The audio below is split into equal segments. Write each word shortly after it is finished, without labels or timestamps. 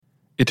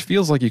It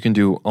feels like you can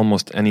do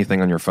almost anything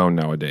on your phone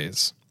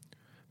nowadays.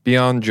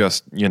 Beyond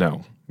just,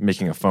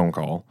 making a phone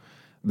call,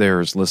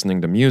 there's listening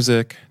to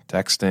music,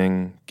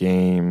 texting,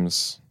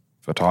 games,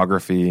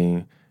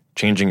 photography,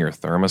 changing your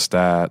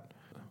thermostat,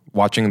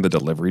 watching the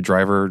delivery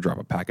driver drop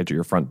a package at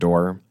your front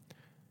door.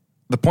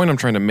 The point I'm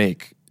trying to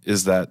make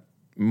is that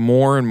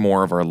more and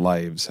more of our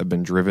lives have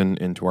been driven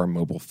into our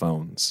mobile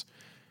phones.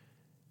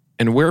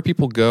 And where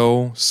people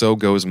go, so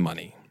goes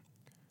money.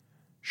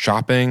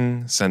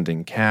 Shopping,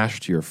 sending cash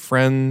to your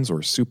friends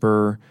or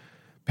super,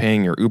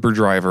 paying your Uber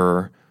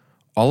driver,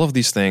 all of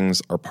these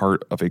things are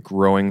part of a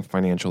growing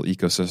financial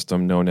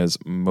ecosystem known as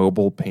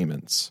mobile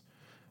payments.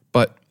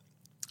 But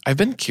I've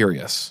been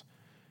curious.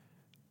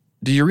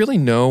 Do you really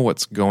know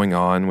what's going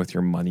on with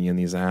your money in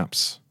these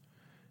apps?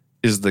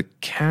 Is the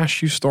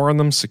cash you store on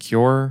them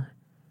secure?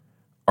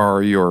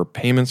 Are your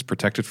payments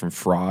protected from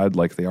fraud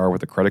like they are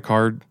with a credit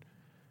card?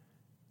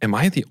 Am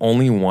I the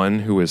only one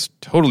who is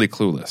totally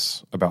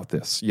clueless about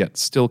this, yet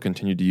still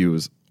continue to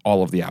use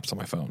all of the apps on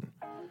my phone?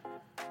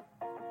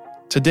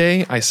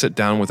 Today, I sit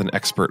down with an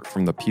expert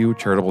from the Pew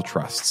Charitable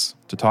Trusts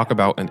to talk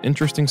about an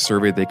interesting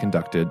survey they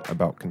conducted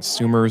about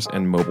consumers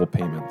and mobile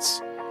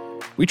payments.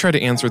 We try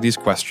to answer these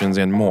questions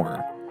and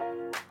more.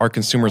 Are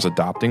consumers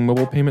adopting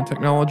mobile payment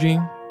technology?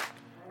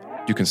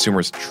 Do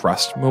consumers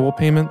trust mobile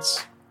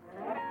payments?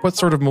 What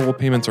sort of mobile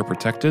payments are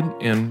protected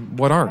and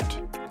what aren't?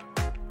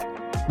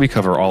 We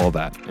cover all of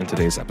that in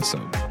today's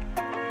episode.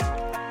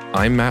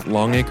 I'm Matt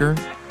Longacre,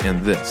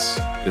 and this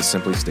is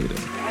Simply Stated.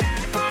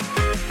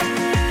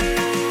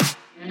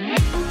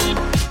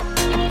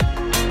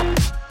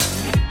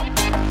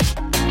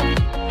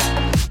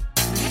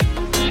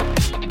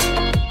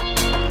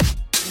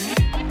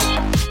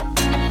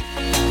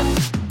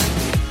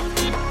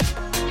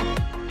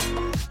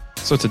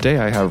 So today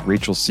I have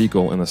Rachel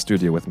Siegel in the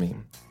studio with me.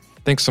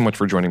 Thanks so much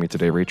for joining me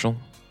today, Rachel.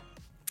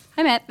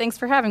 Hi, Matt. Thanks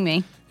for having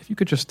me. If you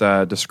could just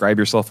describe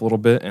yourself a little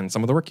bit and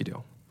some of the work you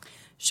do.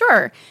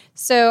 Sure.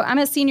 So I'm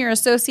a senior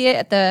associate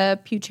at the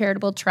Pew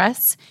Charitable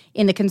Trusts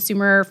in the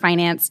consumer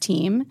finance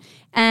team,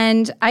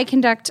 and I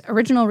conduct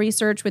original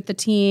research with the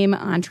team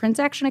on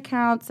transaction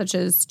accounts such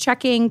as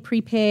checking,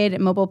 prepaid,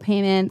 and mobile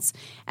payments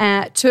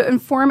to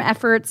inform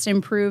efforts to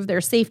improve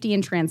their safety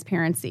and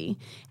transparency.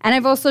 And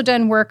I've also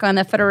done work on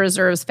the Federal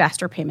Reserve's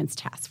Faster Payments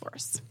Task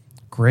Force.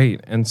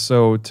 Great. And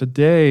so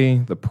today,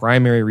 the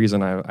primary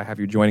reason I have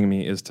you joining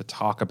me is to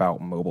talk about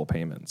mobile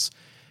payments.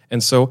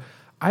 And so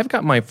I've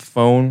got my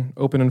phone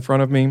open in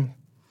front of me,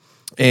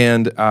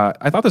 and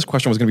I thought this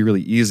question was going to be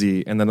really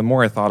easy, and then the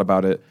more I thought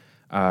about it,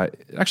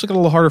 it actually got a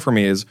little harder for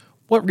me is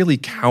what really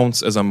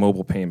counts as a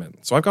mobile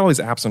payment? So I've got all these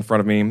apps in front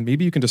of me.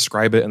 Maybe you can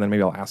describe it, and then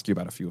maybe I'll ask you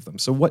about a few of them.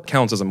 So what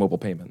counts as a mobile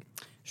payment?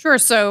 Sure.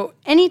 So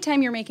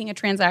anytime you're making a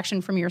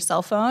transaction from your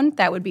cell phone,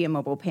 that would be a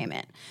mobile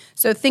payment.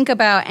 So think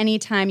about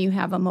anytime you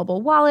have a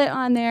mobile wallet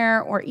on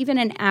there or even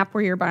an app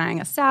where you're buying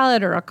a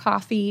salad or a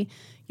coffee,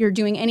 you're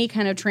doing any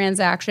kind of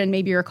transaction,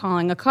 maybe you're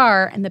calling a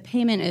car, and the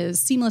payment is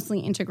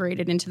seamlessly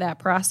integrated into that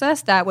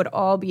process, that would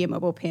all be a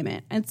mobile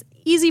payment. And it's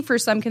easy for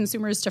some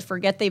consumers to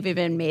forget they've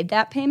even made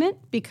that payment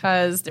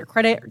because their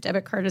credit or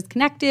debit card is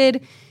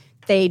connected.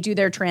 They do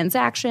their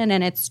transaction,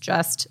 and it's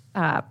just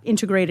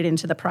integrated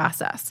into the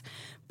process.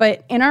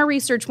 But in our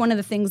research, one of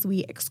the things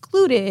we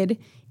excluded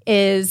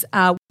is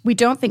we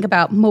don't think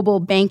about mobile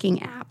banking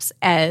apps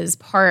as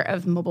part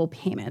of mobile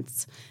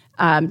payments,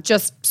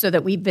 just so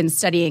that we've been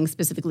studying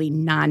specifically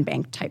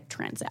non-bank type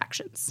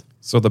transactions.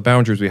 So the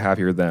boundaries we have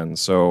here then,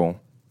 so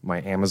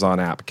my Amazon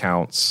app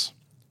counts,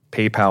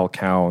 PayPal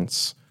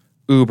counts,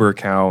 Uber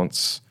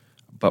counts,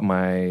 but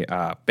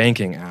my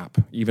banking app,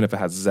 even if it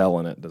has Zelle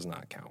in it, does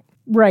not count.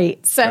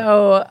 Right.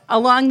 So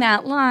along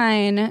that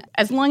line,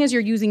 as long as you're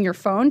using your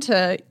phone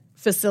to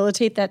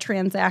facilitate that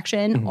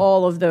transaction,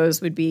 all of those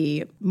would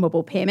be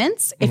mobile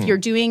payments. If you're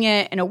doing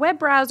it in a web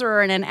browser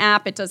or in an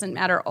app, it doesn't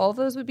matter. All of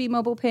those would be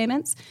mobile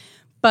payments.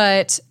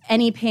 But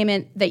any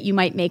payment that you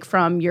might make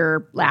from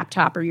your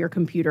laptop or your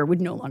computer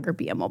would no longer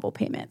be a mobile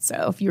payment.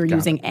 So if you're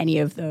using any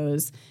of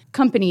those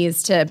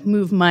companies to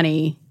move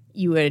money,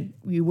 you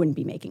wouldn't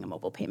be making a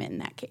mobile payment in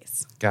that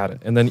case. Got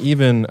it. And then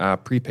even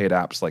prepaid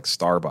apps like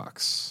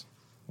Starbucks,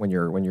 when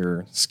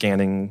you're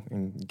scanning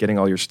and getting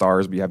all your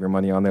stars, but you have your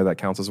money on there, that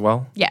counts as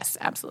well? Yes,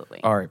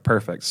 absolutely. All right,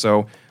 perfect.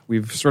 So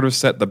we've sort of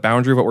set the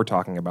boundary of what we're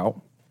talking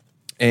about.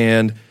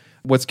 And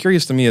what's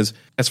curious to me is,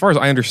 as far as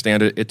I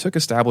understand it, it took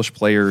established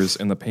players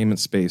in the payment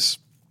space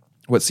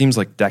what seems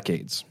like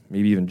decades,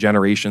 maybe even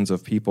generations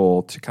of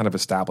people to kind of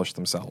establish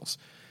themselves.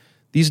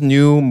 These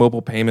new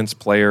mobile payments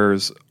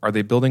players, are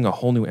they building a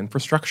whole new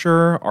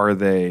infrastructure? Are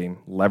they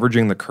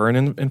leveraging the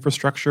current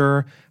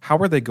infrastructure? How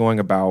are they going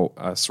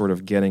about sort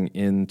of getting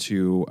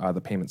into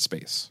the payment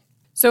space?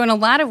 So in a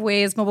lot of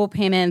ways, mobile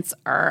payments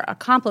are a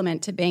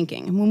complement to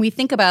banking. And when we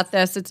think about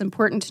this, it's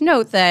important to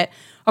note that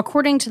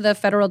according to the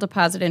Federal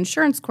Deposit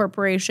Insurance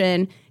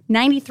Corporation,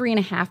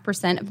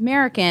 93.5% of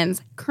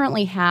Americans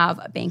currently have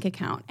a bank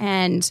account.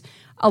 And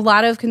a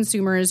lot of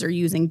consumers are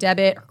using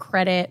debit or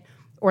credit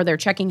or their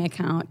checking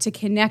account to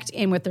connect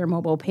in with their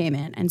mobile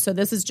payment. And so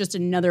this is just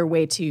another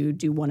way to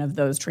do one of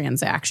those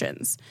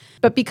transactions.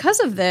 But because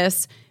of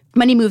this,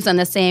 money moves on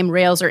the same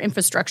rails or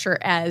infrastructure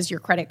as your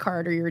credit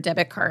card or your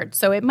debit card.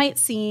 So it might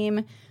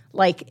seem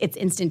like it's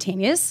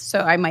instantaneous. So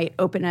I might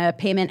open a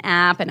payment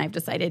app and I've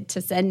decided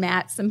to send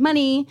Matt some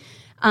money.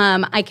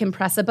 I can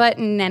press a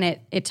button and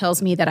it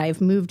tells me that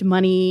I've moved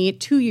money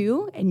to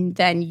you. And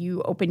then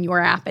you open your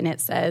app and it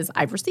says,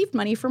 I've received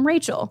money from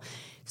Rachel.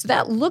 So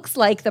that looks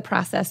like the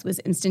process was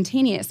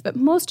instantaneous. But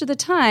most of the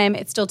time,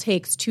 it still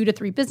takes 2 to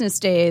 3 business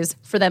days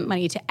for that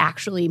money to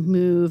actually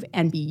move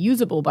and be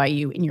usable by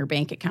you in your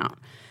bank account.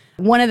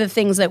 One of the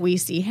things that we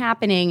see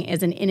happening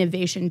is an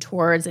innovation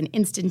towards an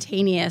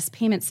instantaneous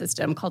payment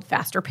system called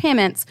Faster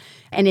Payments.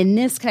 And in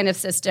this kind of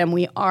system,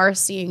 we are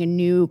seeing a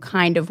new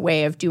kind of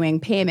way of doing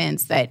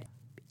payments that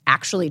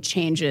actually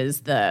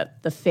changes the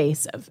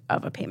face of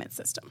a payment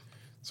system.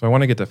 So I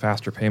want to get to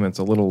faster payments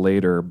a little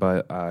later,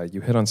 but you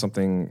hit on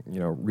something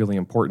really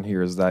important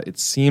here is that it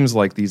seems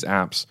like these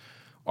apps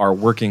are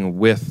working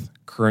with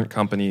current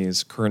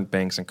companies, current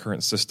banks, and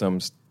current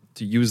systems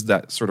to use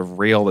that sort of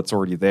rail that's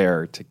already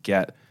there to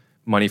get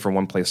money from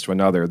one place to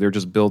another. They're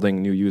just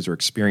building new user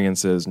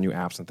experiences, new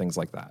apps, and things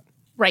like that.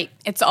 Right.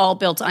 It's all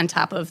built on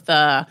top of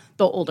the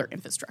older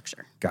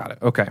infrastructure. Got it.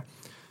 Okay.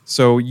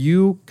 So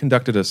you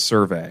conducted a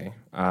survey,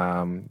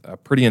 a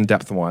pretty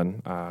in-depth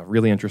one,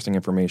 really interesting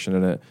information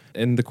in it.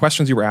 And the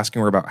questions you were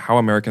asking were about how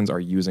Americans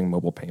are using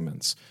mobile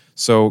payments.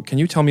 So can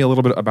you tell me a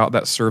little bit about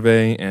that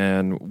survey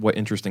and what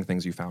interesting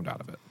things you found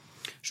out of it?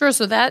 Sure.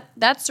 So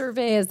that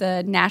survey is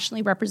a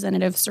nationally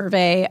representative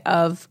survey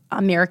of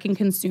American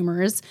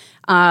consumers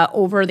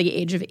over the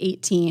age of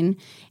 18.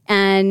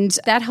 And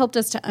that helped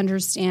us to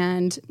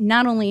understand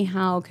not only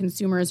how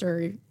consumers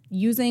are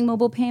using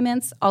mobile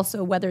payments,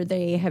 also whether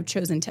they have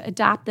chosen to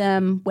adopt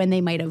them, when they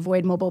might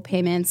avoid mobile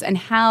payments, and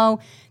how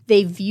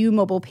they view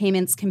mobile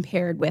payments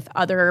compared with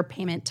other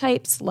payment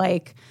types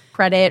like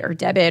credit or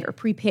debit or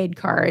prepaid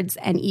cards,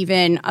 and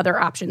even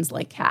other options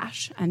like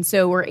cash. And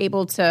so we're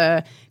able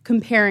to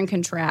compare and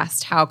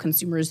contrast how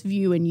consumers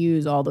view and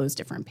use all those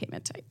different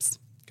payment types.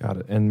 Got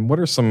it. And what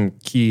are some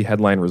key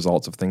headline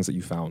results of things that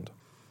you found?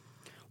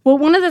 Well,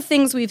 one of the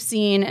things we've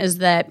seen is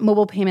that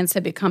mobile payments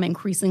have become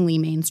increasingly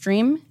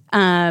mainstream.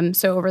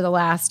 So over the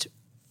last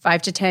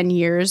 5 to 10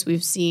 years,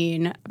 we've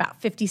seen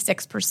about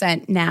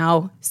 56%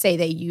 now say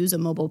they use a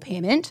mobile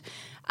payment,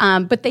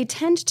 but they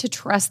tend to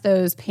trust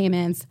those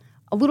payments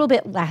a little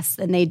bit less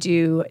than they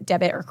do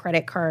debit or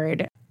credit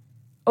card.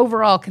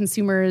 Overall,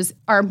 consumers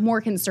are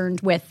more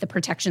concerned with the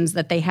protections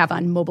that they have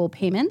on mobile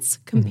payments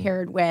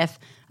compared with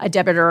a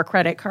debit or a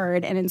credit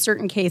card. And in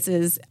certain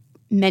cases,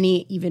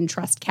 many even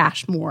trust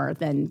cash more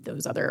than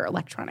those other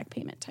electronic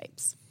payment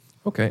types.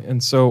 Okay,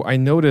 and so I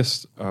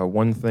noticed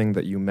one thing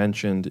that you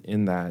mentioned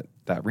in that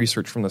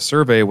research from the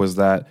survey was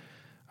that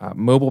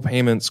mobile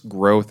payments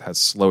growth has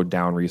slowed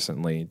down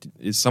recently.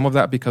 Is some of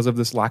that because of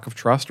this lack of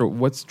trust, or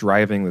what's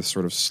driving this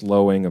sort of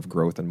slowing of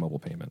growth in mobile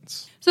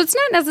payments? So it's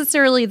not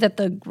necessarily that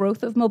the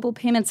growth of mobile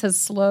payments has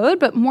slowed,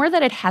 but more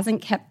that it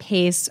hasn't kept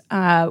pace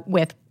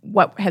with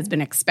what has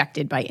been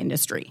expected by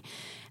industry.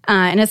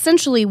 And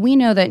essentially, we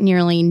know that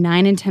nearly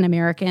 9 in 10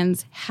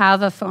 Americans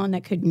have a phone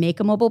that could make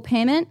a mobile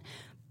payment,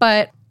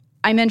 but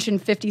I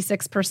mentioned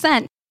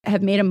 56%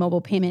 have made a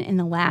mobile payment in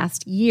the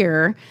last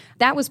year.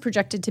 That was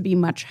projected to be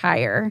much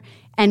higher.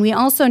 And we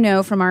also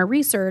know from our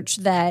research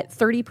that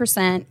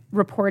 30%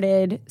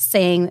 reported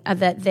saying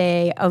that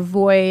they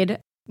avoid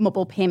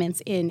mobile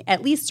payments in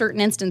at least certain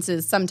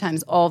instances,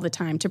 sometimes all the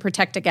time, to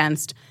protect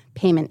against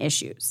payment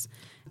issues.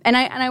 And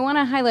I want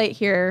to highlight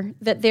here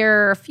that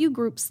there are a few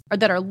groups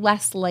that are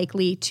less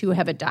likely to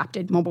have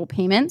adopted mobile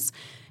payments.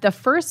 The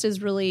first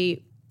is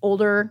really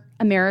older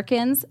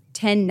Americans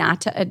tend not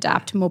to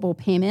adopt mobile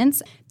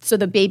payments. So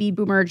the baby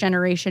boomer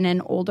generation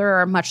and older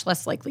are much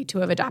less likely to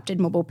have adopted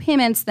mobile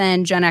payments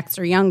than Gen X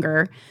or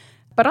younger.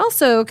 But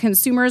also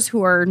consumers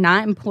who are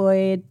not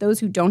employed, those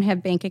who don't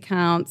have bank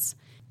accounts,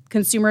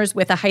 consumers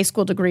with a high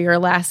school degree or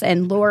less,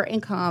 and lower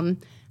income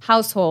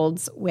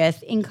households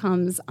with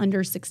incomes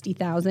under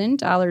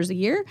 $60,000 a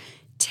year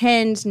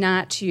tend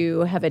not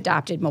to have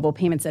adopted mobile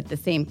payments at the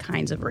same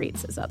kinds of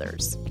rates as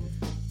others.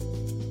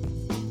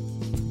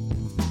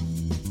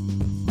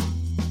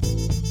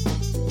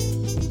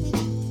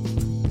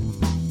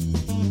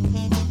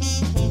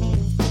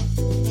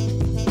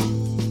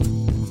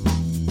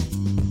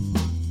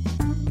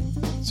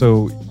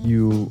 So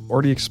you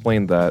already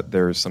explained that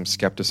there's some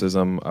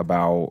skepticism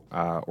about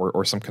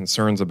or some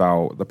concerns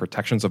about the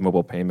protections of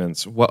mobile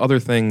payments. What other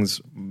things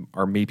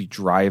are maybe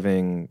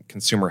driving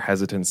consumer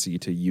hesitancy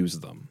to use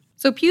them?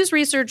 So Pew's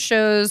research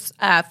shows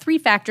 3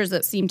 factors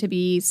that seem to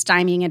be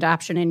stymieing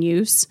adoption and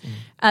use.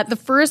 The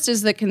first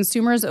is that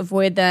consumers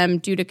avoid them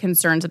due to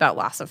concerns about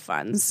loss of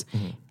funds.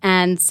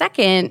 And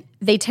second,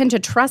 they tend to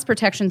trust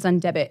protections on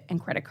debit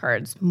and credit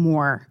cards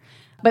more.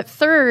 But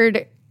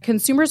third,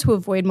 consumers who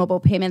avoid mobile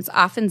payments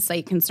often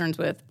cite concerns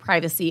with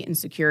privacy and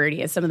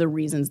security as some of the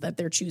reasons that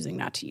they're choosing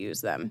not to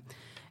use them.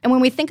 And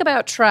when we think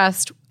about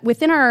trust,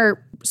 within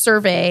our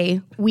survey,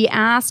 we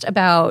asked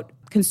about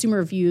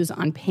consumer views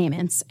on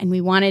payments, and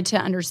we wanted to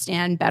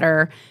understand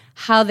better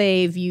how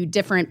they view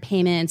different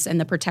payments and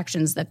the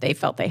protections that they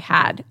felt they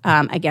had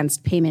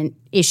against payment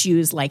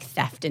issues like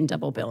theft and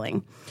double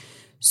billing.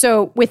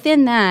 So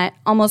within that,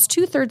 almost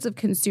 2/3 of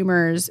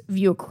consumers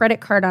view a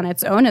credit card on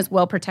its own as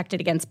well protected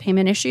against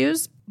payment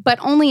issues, but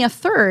only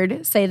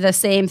 1/3 say the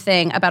same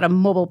thing about a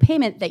mobile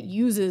payment that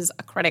uses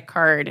a credit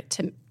card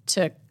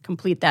to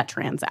complete that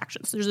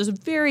transaction. So there's a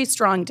very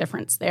strong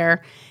difference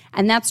there,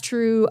 and that's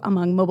true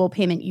among mobile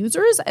payment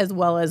users as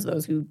well as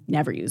those who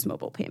never use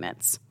mobile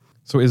payments.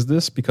 So is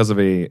this because of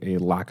a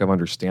lack of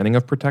understanding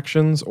of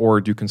protections, or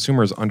do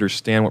consumers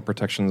understand what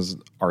protections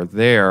are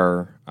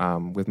there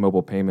with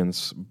mobile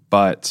payments,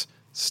 but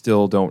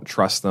still don't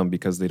trust them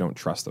because they don't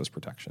trust those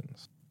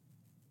protections?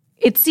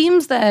 It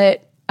seems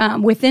that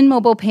within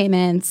mobile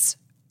payments,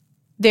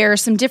 there are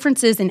some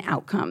differences in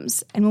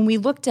outcomes. And when we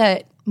looked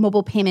at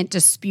mobile payment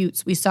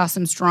disputes, we saw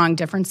some strong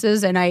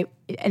differences, and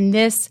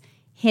this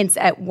hints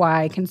at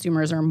why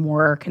consumers are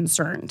more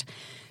concerned.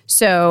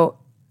 So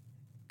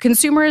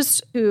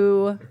consumers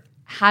who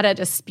had a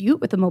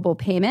dispute with a mobile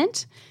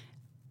payment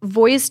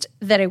voiced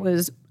that it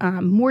was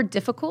more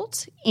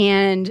difficult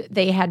and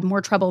they had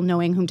more trouble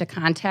knowing whom to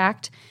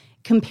contact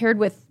compared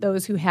with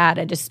those who had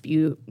a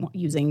dispute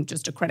using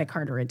just a credit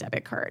card or a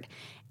debit card.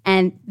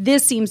 And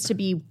this seems to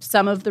be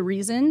some of the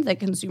reason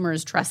that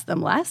consumers trust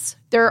them less.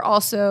 There are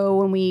also,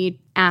 when we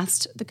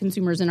asked the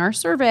consumers in our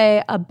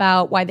survey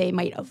about why they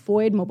might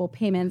avoid mobile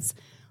payments,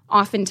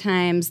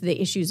 oftentimes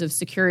the issues of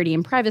security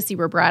and privacy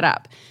were brought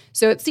up.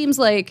 So it seems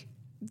like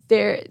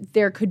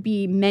there could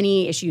be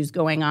many issues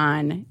going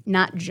on,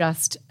 not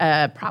just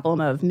a problem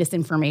of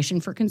misinformation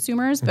for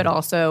consumers, but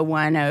also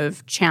one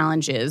of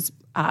challenges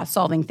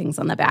solving things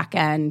on the back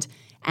end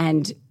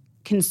and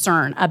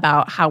concern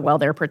about how well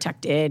they're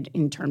protected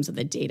in terms of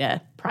the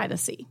data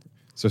privacy.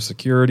 So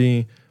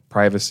security,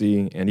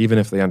 privacy, and even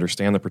if they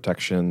understand the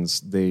protections,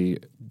 they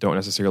don't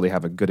necessarily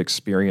have a good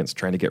experience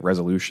trying to get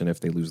resolution if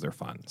they lose their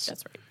funds.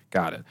 That's right.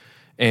 Got it.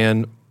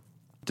 And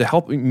to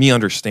help me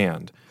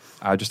understand,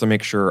 just to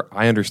make sure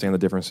I understand the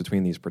difference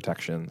between these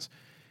protections,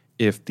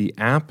 if the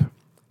app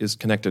is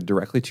connected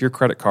directly to your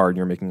credit card and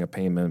you're making a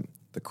payment,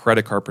 the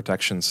credit card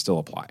protections still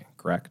apply,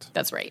 correct?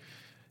 That's right.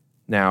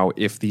 Now,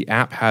 if the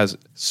app has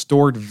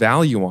stored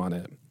value on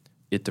it,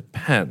 it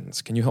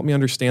depends. Can you help me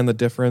understand the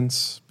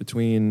difference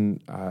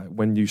between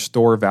when you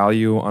store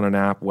value on an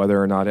app,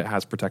 whether or not it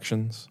has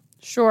protections?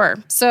 Sure.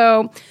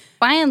 So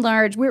by and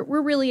large, we're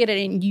really at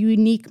a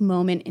unique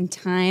moment in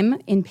time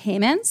in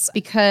payments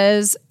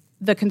because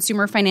the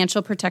Consumer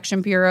Financial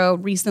Protection Bureau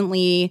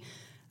recently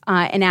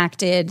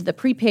enacted the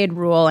prepaid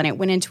rule, and it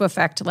went into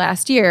effect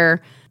last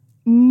year.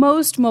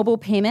 Most mobile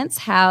payments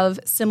have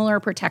similar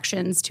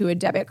protections to a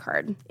debit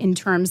card in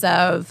terms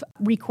of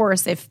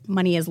recourse if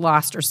money is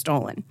lost or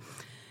stolen.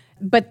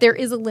 But there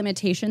is a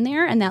limitation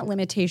there, and that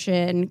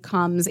limitation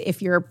comes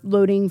if you're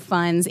loading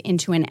funds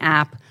into an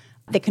app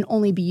that can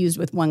only be used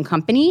with one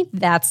company.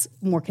 That's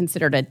more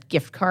considered a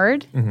gift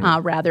card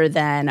rather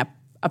than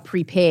a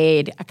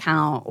prepaid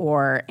account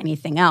or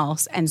anything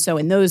else. And so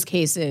in those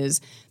cases,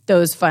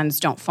 those funds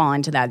don't fall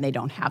into that and they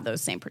don't have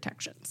those same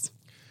protections.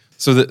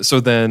 So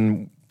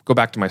then go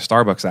back to my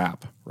Starbucks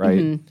app,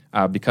 right?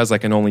 Because I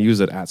can only use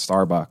it at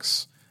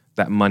Starbucks,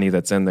 that money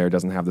that's in there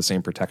doesn't have the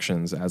same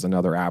protections as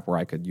another app where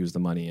I could use the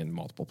money in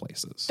multiple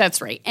places.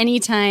 That's right.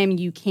 Anytime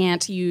you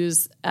can't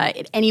use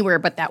it anywhere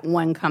but that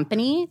one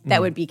company,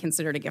 that would be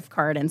considered a gift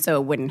card, and so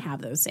it wouldn't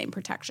have those same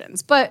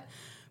protections. But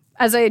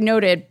as I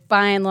noted,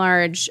 by and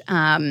large,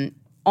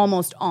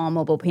 almost all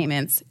mobile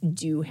payments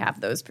do have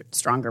those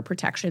stronger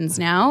protections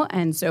now,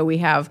 and so we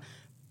have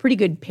pretty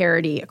good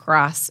parity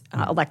across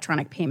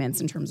electronic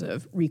payments in terms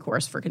of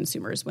recourse for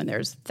consumers when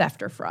there's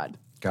theft or fraud.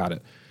 Got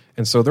it.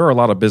 And so there are a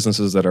lot of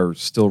businesses that are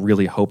still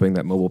really hoping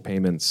that mobile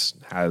payments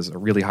has a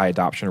really high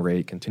adoption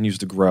rate, continues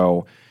to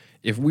grow.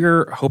 If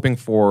we're hoping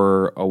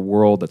for a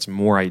world that's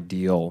more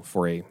ideal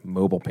for a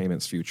mobile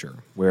payments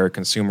future, where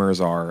consumers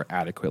are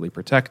adequately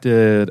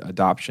protected,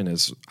 adoption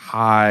is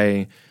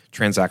high,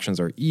 transactions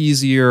are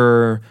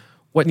easier,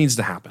 what needs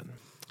to happen?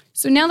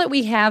 So now that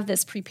we have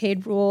this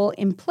prepaid rule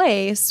in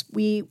place,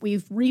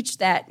 we've reached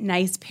that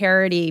nice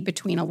parity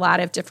between a lot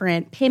of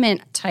different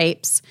payment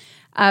types.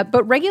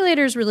 But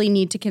regulators really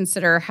need to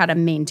consider how to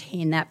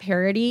maintain that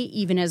parity,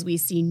 even as we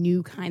see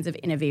new kinds of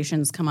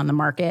innovations come on the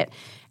market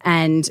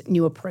and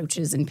new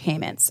approaches in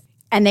payments.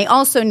 And they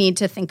also need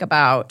to think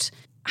about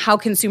how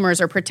consumers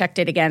are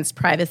protected against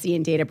privacy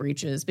and data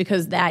breaches,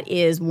 because that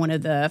is one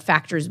of the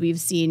factors we've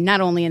seen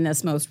not only in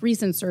this most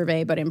recent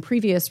survey, but in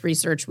previous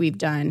research we've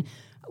done.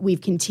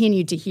 We've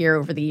continued to hear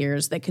over the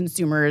years that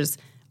consumers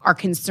are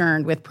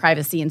concerned with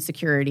privacy and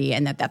security,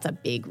 and that's a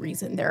big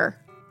reason they're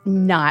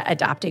not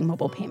adopting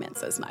mobile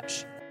payments as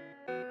much.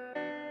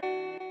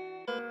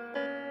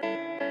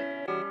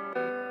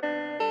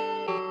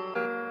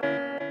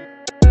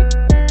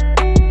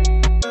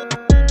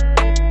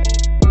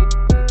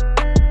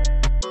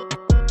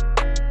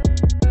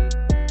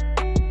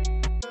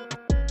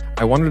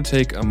 I wanted to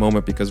take a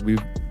moment because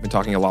we've been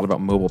talking a lot about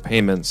mobile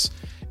payments,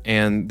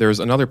 And there's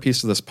another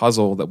piece to this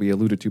puzzle that we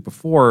alluded to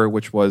before,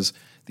 which was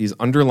these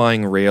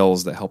underlying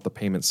rails that help the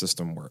payment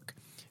system work.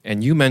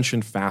 And you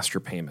mentioned faster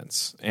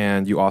payments.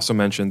 And you also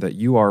mentioned that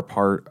you are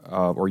part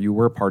of, or you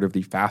were part of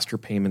the Faster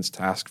Payments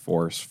Task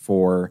Force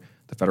for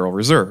the Federal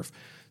Reserve.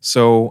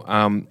 So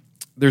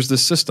there's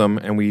this system,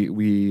 and we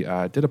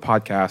did a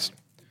podcast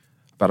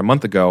about a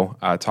month ago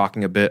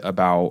talking a bit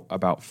about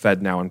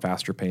FedNow and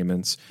faster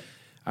payments.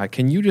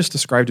 Can you just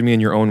describe to me in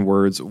your own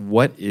words,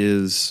 what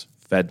is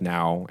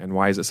FedNow and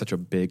why is it such a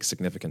big,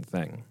 significant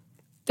thing?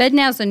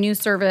 FedNow is a new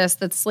service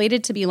that's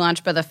slated to be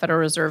launched by the Federal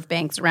Reserve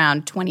Banks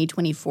around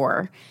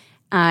 2024.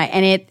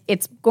 And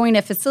it's going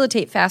to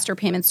facilitate faster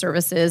payment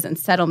services and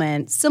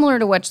settlement similar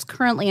to what's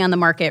currently on the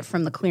market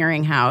from the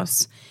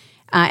clearinghouse.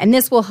 And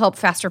this will help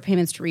faster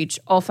payments to reach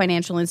all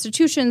financial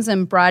institutions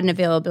and broaden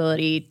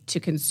availability to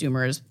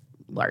consumers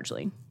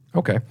largely.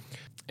 Okay.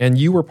 And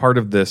you were part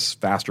of this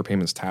Faster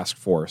Payments Task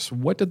Force.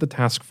 What did the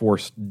task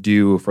force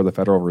do for the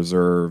Federal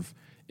Reserve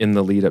in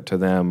the lead up to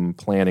them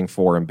planning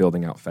for and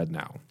building out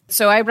FedNow?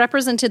 So I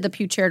represented the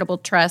Pew Charitable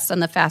Trust on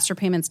the Faster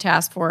Payments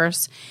Task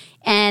Force,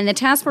 and the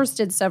task force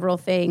did several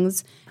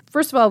things.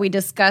 First of all, we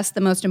discussed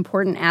the most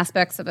important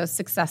aspects of a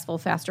successful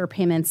faster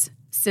payments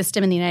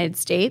system in the United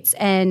States.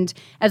 And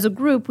as a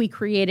group, we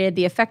created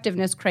the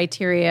effectiveness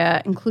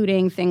criteria,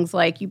 including things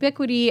like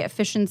ubiquity,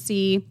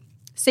 efficiency,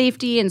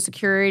 safety and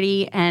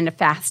security, and a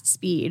fast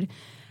speed.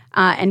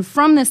 And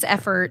from this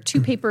effort,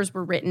 2 papers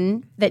were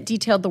written that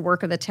detailed the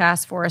work of the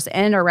task force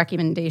and our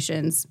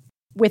recommendations.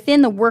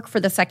 Within the work for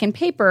the second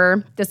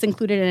paper, this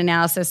included an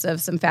analysis of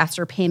some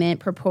faster payment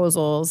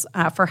proposals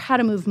for how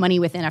to move money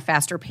within a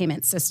faster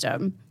payment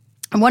system.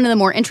 And one of the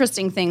more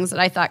interesting things that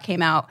I thought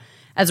came out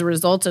as a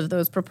result of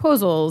those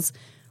proposals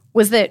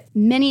was that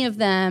many of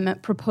them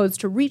proposed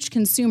to reach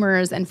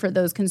consumers and for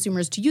those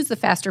consumers to use the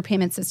faster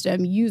payment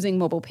system using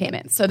mobile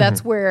payments. So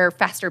that's where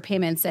faster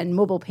payments and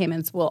mobile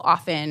payments will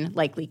often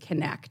likely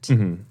connect.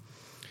 Mm-hmm.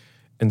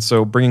 And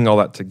so bringing all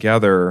that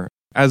together,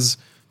 as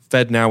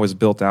FedNow is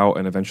built out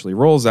and eventually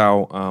rolls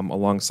out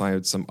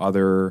alongside some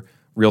other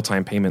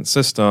real-time payment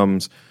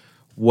systems,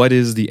 what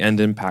is the end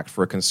impact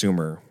for a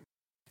consumer?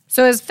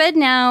 So as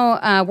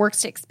FedNow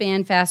works to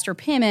expand faster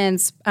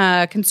payments,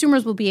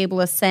 consumers will be able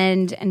to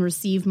send and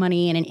receive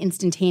money in an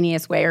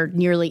instantaneous way or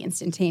nearly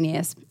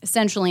instantaneous.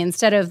 Essentially,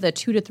 instead of the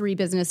 2 to 3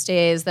 business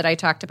days that I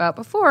talked about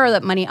before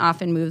that money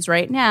often moves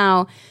right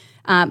now,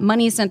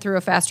 money sent through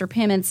a faster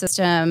payment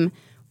system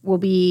will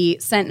be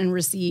sent and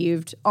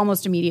received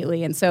almost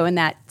immediately. And so in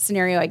that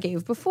scenario I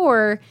gave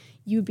before,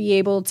 you'd be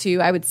able to,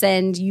 I would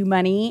send you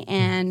money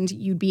and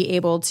you'd be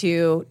able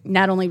to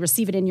not only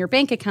receive it in your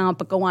bank account,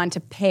 but go on to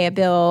pay a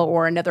bill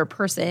or another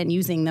person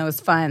using those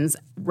funds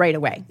right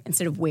away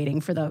instead of waiting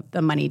for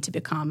the money to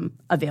become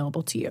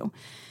available to you.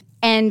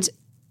 And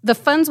the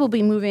funds will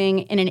be moving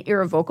in an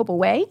irrevocable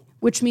way,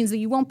 which means that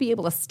you won't be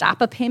able to stop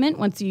a payment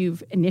once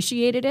you've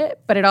initiated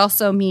it, but it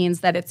also means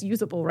that it's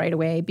usable right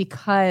away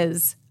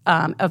because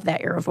of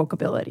that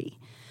irrevocability.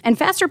 And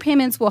faster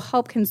payments will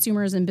help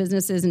consumers and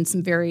businesses in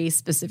some very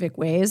specific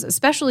ways,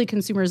 especially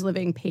consumers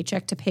living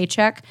paycheck to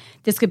paycheck.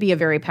 This could be a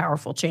very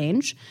powerful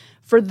change.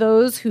 For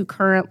those who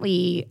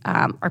currently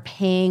are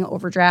paying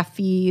overdraft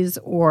fees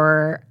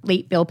or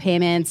late bill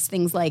payments,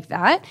 things like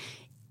that,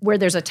 where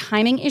there's a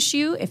timing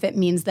issue, if it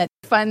means that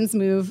funds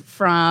move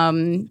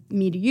from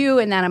me to you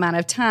in that amount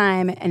of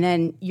time, and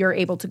then you're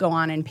able to go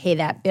on and pay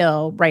that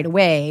bill right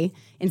away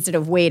instead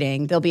of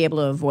waiting, they'll be able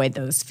to avoid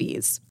those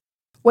fees.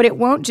 What it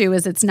won't do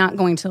is it's not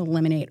going to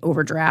eliminate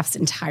overdrafts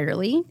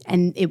entirely,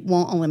 and it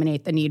won't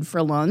eliminate the need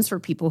for loans for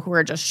people who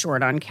are just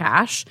short on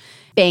cash.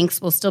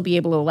 Banks will still be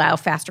able to allow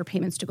faster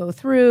payments to go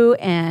through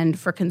and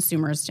for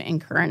consumers to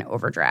incur an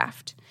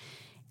overdraft.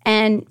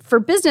 And for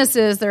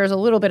businesses, there's a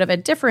little bit of a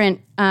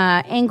different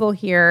angle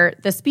here.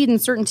 The speed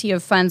and certainty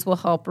of funds will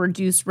help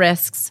reduce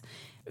risks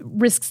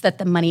that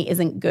the money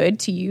isn't good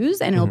to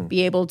use, and it'll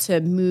be able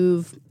to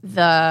move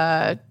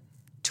the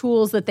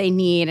tools that they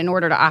need in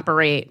order to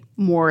operate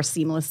more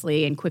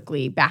seamlessly and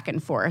quickly back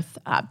and forth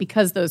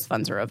because those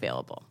funds are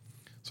available.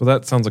 So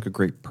that sounds like a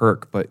great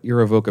perk, but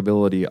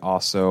irrevocability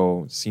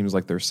also seems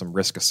like there's some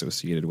risk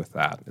associated with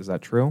that. Is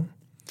that true?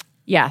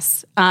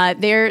 Yes,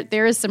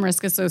 there is some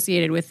risk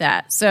associated with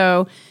that.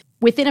 So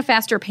within a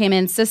faster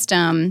payment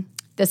system,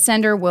 the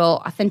sender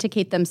will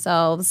authenticate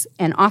themselves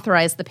and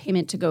authorize the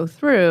payment to go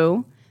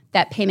through.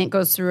 That payment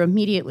goes through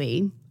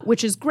immediately,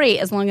 which is great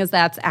as long as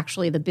that's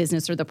actually the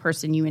business or the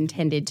person you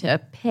intended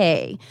to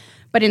pay.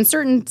 But in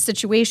certain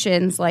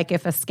situations, like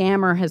if a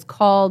scammer has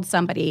called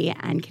somebody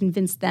and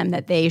convinced them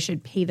that they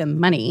should pay them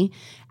money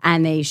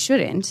and they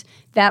shouldn't,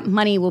 that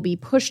money will be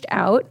pushed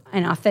out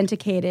and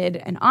authenticated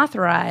and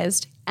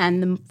authorized,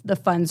 and the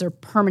funds are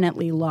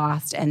permanently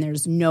lost and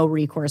there's no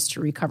recourse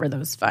to recover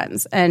those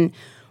funds. And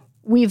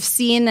we've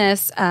seen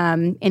this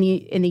in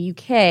the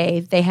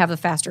UK. They have a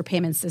faster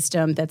payment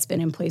system that's been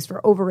in place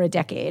for over a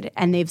decade,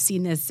 and they've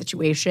seen this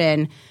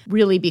situation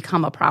really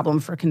become a problem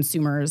for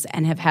consumers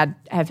and have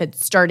had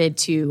started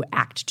to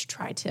act to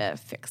try to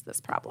fix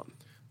this problem.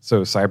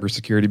 So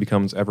cybersecurity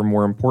becomes ever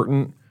more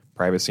important,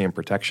 privacy and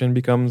protection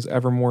becomes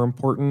ever more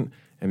important,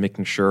 and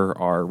making sure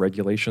our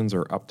regulations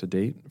are up to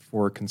date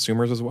for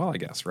consumers as well, I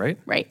guess, right?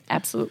 Right,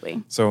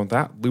 absolutely. So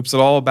that loops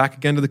it all back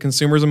again to the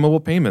consumers and mobile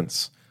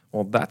payments.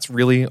 Well, that's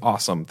really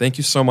awesome. Thank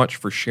you so much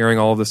for sharing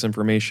all of this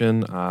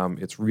information.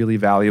 It's really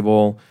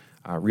valuable,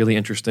 really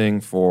interesting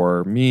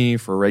for me,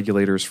 for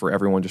regulators, for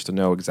everyone just to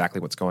know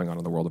exactly what's going on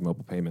in the world of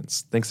mobile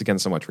payments. Thanks again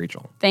so much,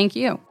 Rachel. Thank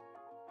you.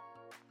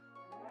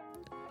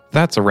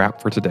 That's a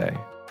wrap for today.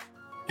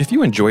 If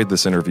you enjoyed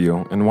this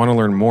interview and want to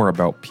learn more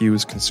about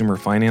Pew's consumer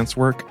finance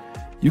work,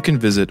 you can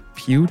visit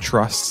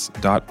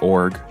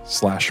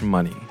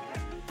pewtrusts.org/money.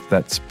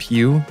 That's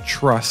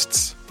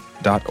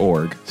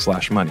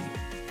pewtrusts.org/money.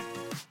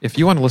 If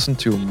you want to listen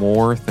to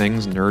more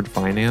things nerd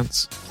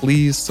finance,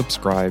 please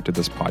subscribe to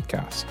this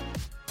podcast.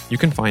 You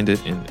can find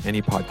it in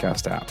any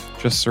podcast app.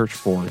 Just search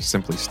for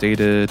Simply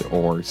Stated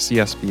or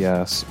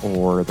CSBS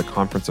or the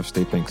Conference of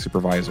State Bank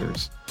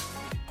Supervisors.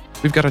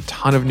 We've got a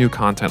ton of new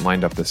content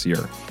lined up this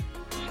year.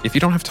 If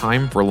you don't have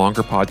time for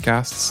longer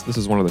podcasts, this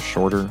is one of the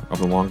shorter of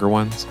the longer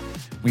ones.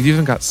 We've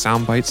even got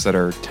sound bites that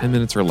are 10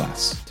 minutes or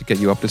less to get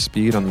you up to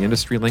speed on the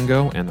industry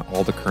lingo and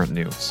all the current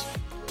news.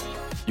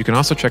 You can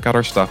also check out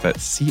our stuff at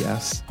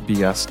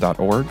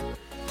csbs.org.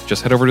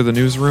 Just head over to the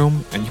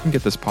newsroom and you can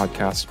get this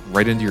podcast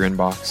right into your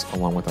inbox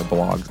along with our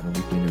blogs and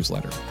weekly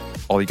newsletter.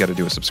 All you got to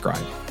do is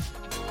subscribe.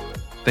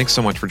 Thanks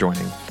so much for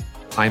joining.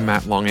 I'm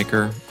Matt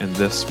Longacre, and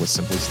this was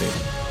Simply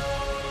Stated.